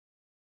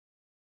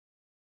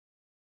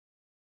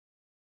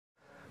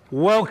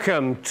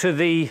Welcome to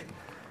the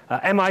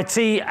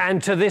MIT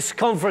and to this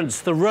conference,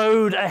 The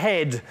Road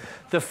Ahead,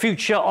 the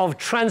Future of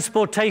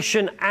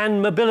Transportation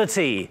and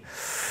Mobility.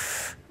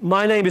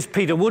 My name is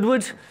Peter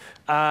Woodward.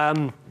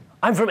 I'm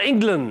from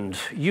England,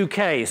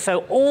 UK,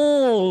 so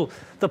all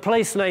the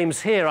place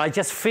names here, I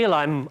just feel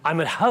I'm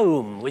at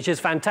home, which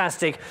is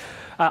fantastic.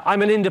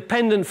 I'm an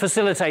independent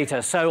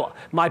facilitator, so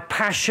my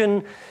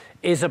passion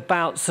is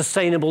about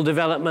sustainable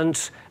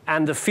development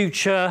and the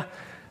future,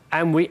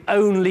 and we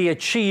only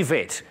achieve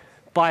it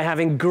by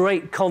having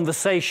great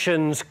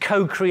conversations,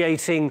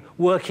 co-creating,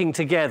 working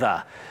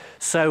together.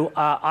 So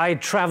I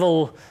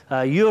travel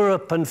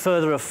Europe and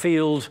further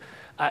afield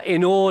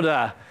in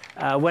order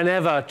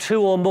whenever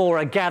two or more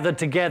are gathered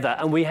together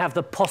and we have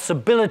the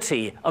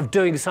possibility of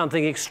doing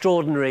something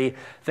extraordinary,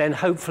 then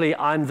hopefully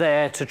I'm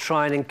there to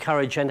try and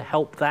encourage and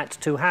help that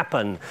to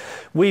happen.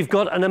 We've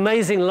got an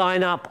amazing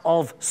lineup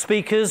of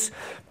speakers,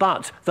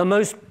 but the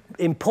most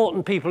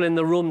important people in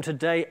the room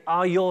today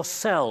are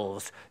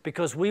yourselves,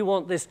 because we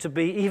want this to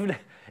be,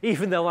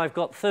 even though I've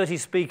got 30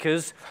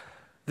 speakers,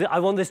 I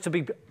want this to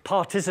be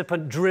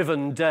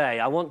participant-driven day.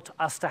 I want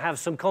us to have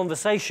some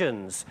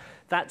conversations.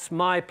 That's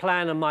my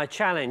plan and my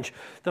challenge.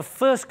 The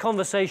first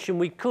conversation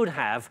we could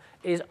have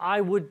is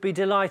I would be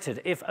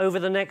delighted if over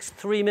the next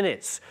 3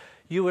 minutes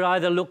you would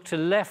either look to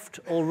left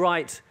or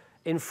right,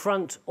 in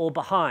front or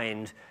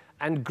behind,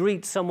 and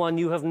greet someone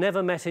you have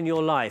never met in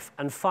your life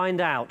and find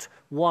out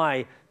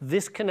why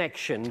this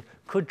connection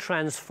could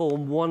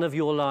transform one of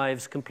your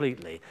lives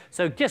completely.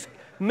 So just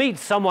meet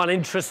someone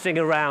interesting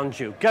around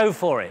you. Go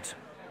for it.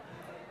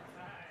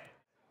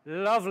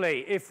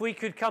 Lovely. If we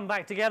could come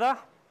back together.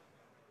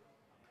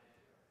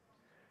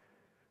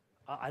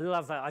 I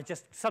love that. I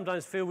just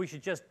sometimes feel we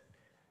should just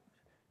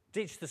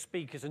ditch the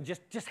speakers and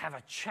just have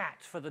a chat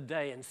for the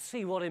day and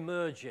see what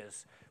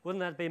emerges.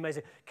 Wouldn't that be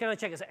amazing? Can I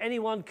check, is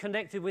anyone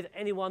connected with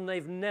anyone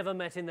they've never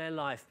met in their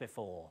life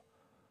before?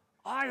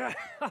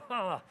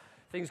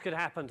 Things could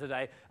happen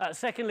today.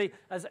 Secondly,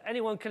 has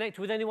anyone connected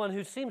with anyone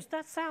who seems,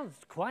 that sounds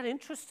quite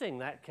interesting,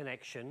 that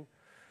connection.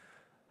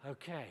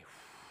 Okay.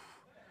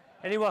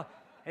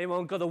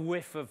 Anyone got a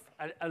whiff of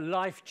a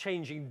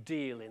life-changing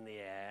deal in the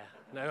air?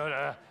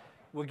 No.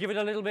 We'll give it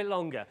a little bit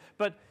longer.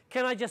 But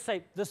can I just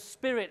say, the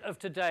spirit of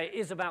today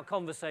is about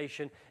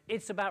conversation.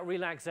 It's about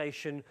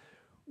relaxation.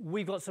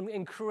 We've got some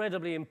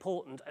incredibly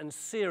important and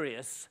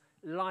serious,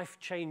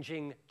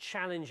 life-changing,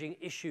 challenging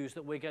issues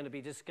that we're going to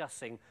be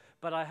discussing.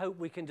 But I hope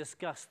we can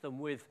discuss them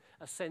with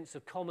a sense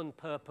of common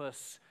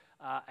purpose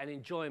and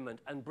enjoyment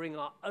and bring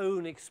our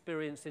own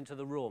experience into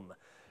the room.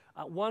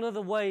 One of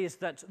the ways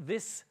that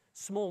this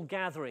small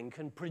gathering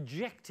can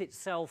project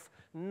itself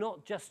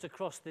not just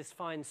across this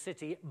fine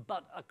city,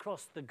 but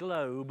across the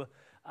globe,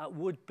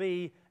 would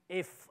be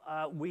if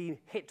we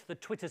hit the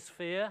Twitter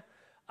sphere.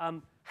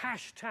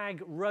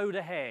 Hashtag road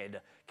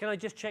ahead. Can I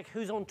just check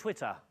who's on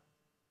Twitter?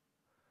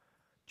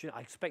 I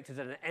expected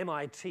at an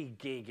MIT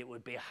gig it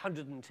would be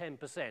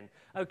 110%.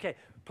 Okay,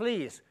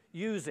 please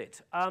use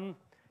it. And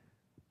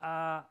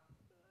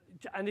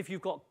if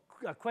you've got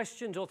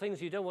questions or things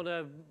you don't want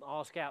to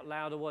ask out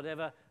loud or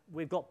whatever,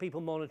 we've got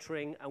people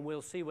monitoring and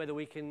we'll see whether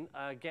we can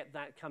get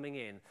that coming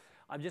in.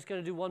 I'm just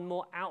going to do one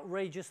more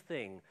outrageous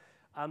thing.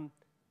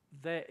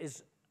 There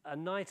is a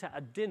night at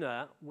a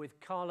dinner with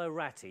Carlo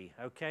Ratti,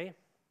 okay?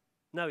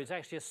 No, it's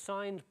actually a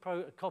signed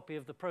copy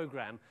of the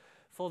program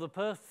for the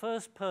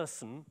first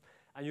person,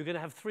 and you're going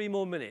to have 3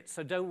 more minutes,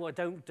 so don't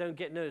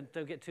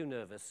get too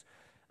nervous.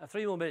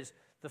 3 more minutes.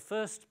 The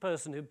first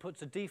person who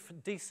puts a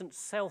decent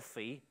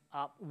selfie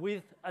up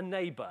with a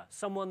neighbor,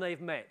 someone they've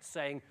met,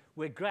 saying,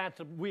 we're glad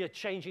we are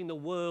changing the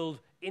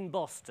world in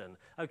Boston.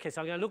 Okay,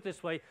 so I'm going to look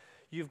this way.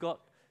 You've got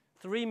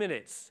 3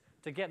 minutes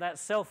to get that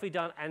selfie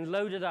done and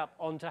load it up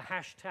onto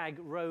hashtag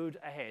road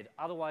ahead.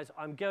 Otherwise,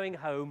 I'm going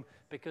home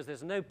because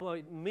there's no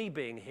point me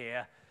being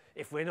here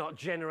if we're not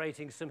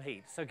generating some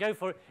heat. So go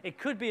for it. It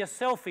could be a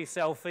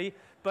selfie,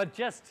 but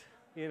just,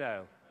 you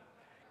know,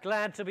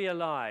 glad to be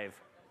alive.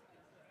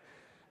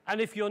 And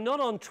if you're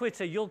not on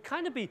Twitter, you'll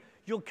kind of be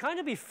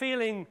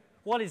feeling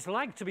what it's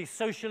like to be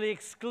socially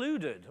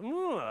excluded.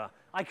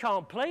 I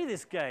can't play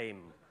this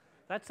game.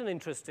 That's an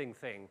interesting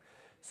thing.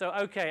 So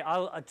okay,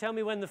 tell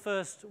me when the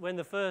first.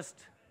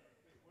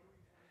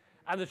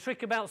 And the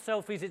trick about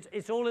selfies,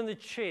 it's all in the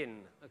chin.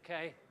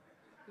 Okay.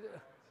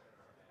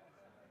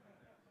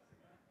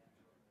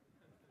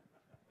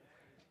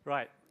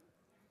 Right.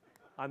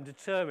 I'm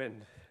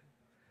determined.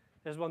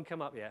 There's one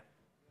come up yet.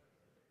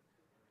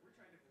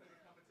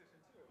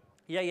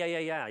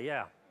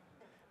 Yeah.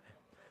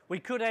 We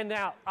could end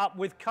up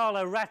with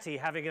Carlo Ratti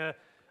having a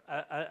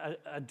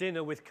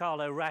dinner with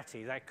Carlo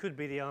Ratti. That could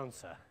be the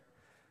answer.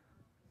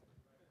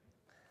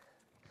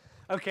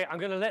 Okay, I'm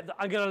going to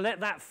let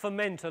that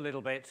ferment a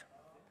little bit.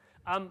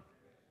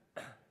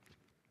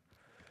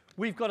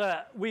 We've got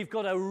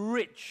a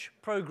rich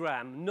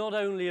program, not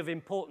only of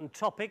important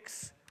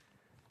topics.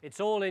 It's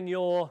all in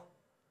your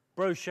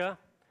brochure,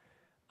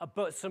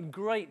 but some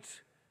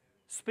great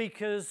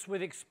speakers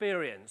with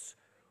experience.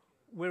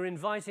 We're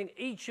inviting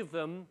each of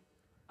them,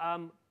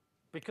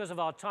 because of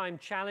our time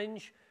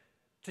challenge,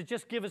 to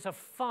just give us a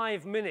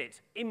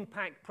 5-minute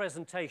impact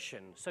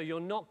presentation. So you're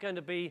not going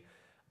to be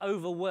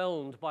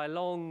overwhelmed by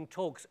long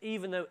talks,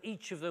 even though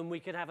each of them we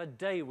could have a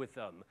day with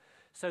them.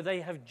 So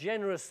they have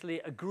generously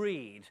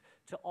agreed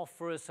to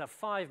offer us a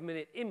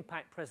 5-minute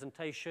impact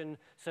presentation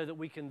so that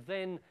we can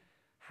then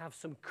have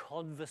some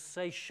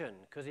conversation,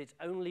 because it's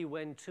only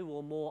when 2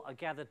 or more are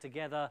gathered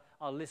together,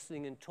 are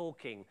listening and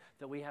talking,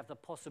 that we have the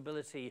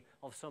possibility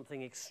of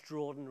something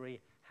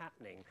extraordinary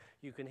happening.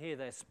 You can hear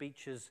their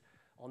speeches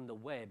on the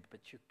web,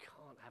 but you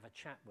can't have a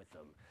chat with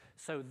them.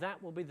 So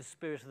that will be the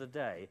spirit of the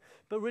day.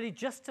 But really,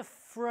 just to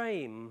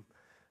frame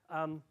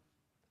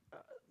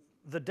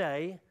the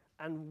day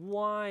and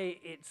why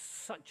it's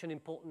such an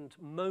important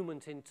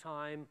moment in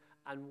time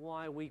and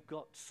why we've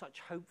got such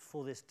hope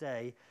for this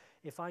day,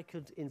 if I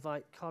could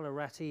invite Carla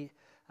Ratti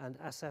and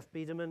Asaf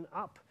Biederman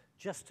up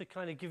just to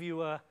kind of give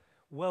you a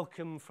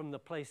welcome from the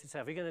place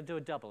itself. We're going to do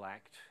a double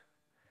act.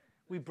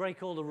 We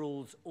break all the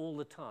rules all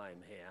the time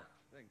here.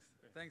 Thanks.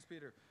 Thanks,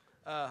 Peter.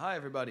 Hi,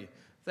 everybody.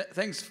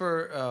 Thanks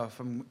for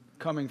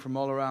coming from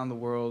all around the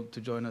world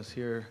to join us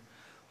here.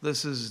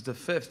 This is the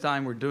 5th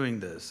time we're doing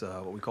this,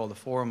 what we call the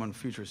Forum on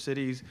Future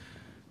Cities.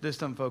 This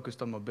time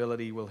focused on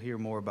mobility. We'll hear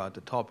more about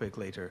the topic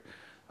later.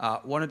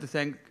 Wanted to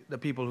thank the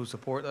people who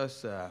support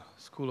us,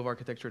 School of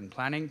Architecture and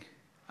Planning,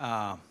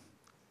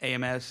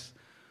 AMS,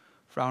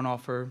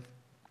 Fraunhofer,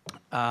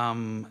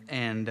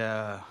 and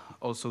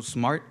also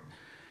SMART.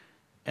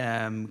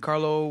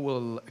 Carlo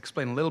will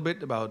explain a little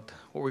bit about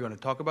what we're going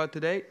to talk about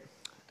today.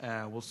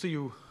 We'll see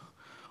you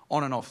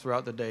on and off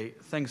throughout the day.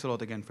 Thanks a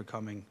lot again for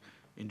coming.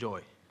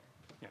 Enjoy.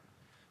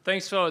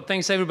 Thanks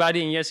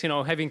everybody, and yes,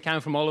 having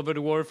come from all over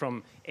the world,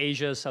 from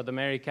Asia, South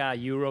America,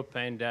 Europe,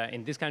 and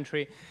in this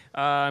country,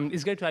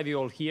 it's great to have you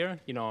all here.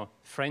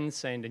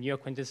 Friends and new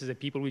acquaintances, the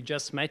people we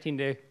just met in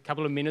the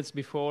couple of minutes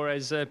before,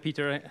 as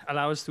Peter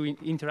allows us to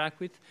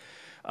interact with.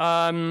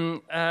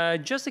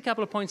 Just a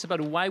couple of points about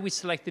why we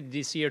selected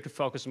this year to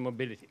focus on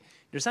mobility.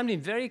 There's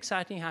something very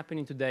exciting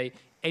happening today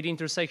at the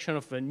intersection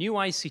of a new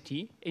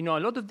ICT. A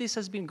lot of this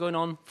has been going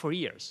on for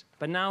years,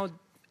 but now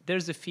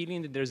there's a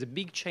feeling that there's a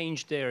big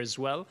change there as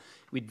well,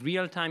 with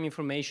real-time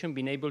information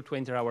being able to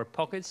enter our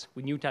pockets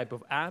with new type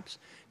of apps.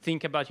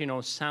 Think about,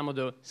 some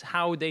of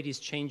how data is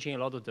changing a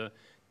lot of the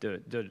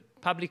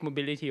public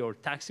mobility or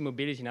taxi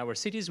mobility in our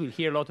cities. We'll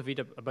hear a lot of it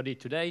about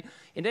it today.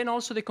 And then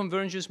also the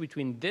convergence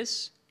between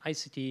this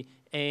ICT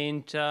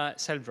and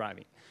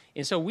self-driving.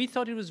 And so we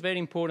thought it was very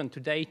important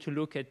today to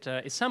look at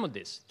some of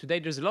this. Today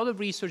there's a lot of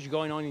research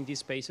going on in these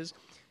spaces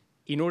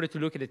in order to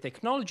look at the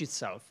technology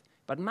itself,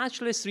 but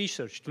much less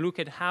research to look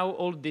at how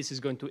all this is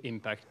going to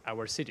impact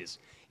our cities.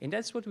 And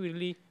that's what we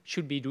really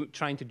should be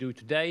trying to do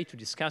today, to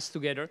discuss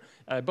together,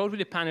 both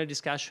with a panel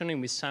discussion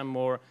and with some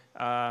more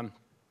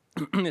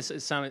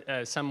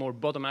some more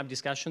bottom-up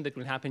discussion that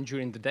will happen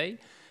during the day.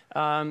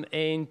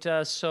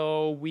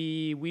 So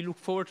we look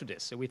forward to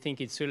this. We think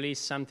it's really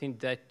something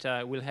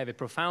that will have a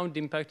profound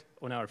impact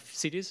on our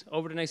cities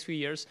over the next few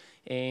years,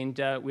 and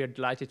we are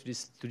delighted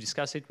to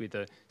discuss it with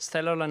a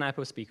stellar lineup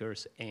of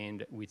speakers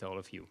and with all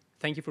of you.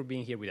 Thank you for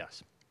being here with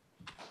us.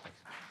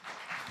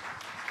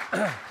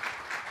 Thanks.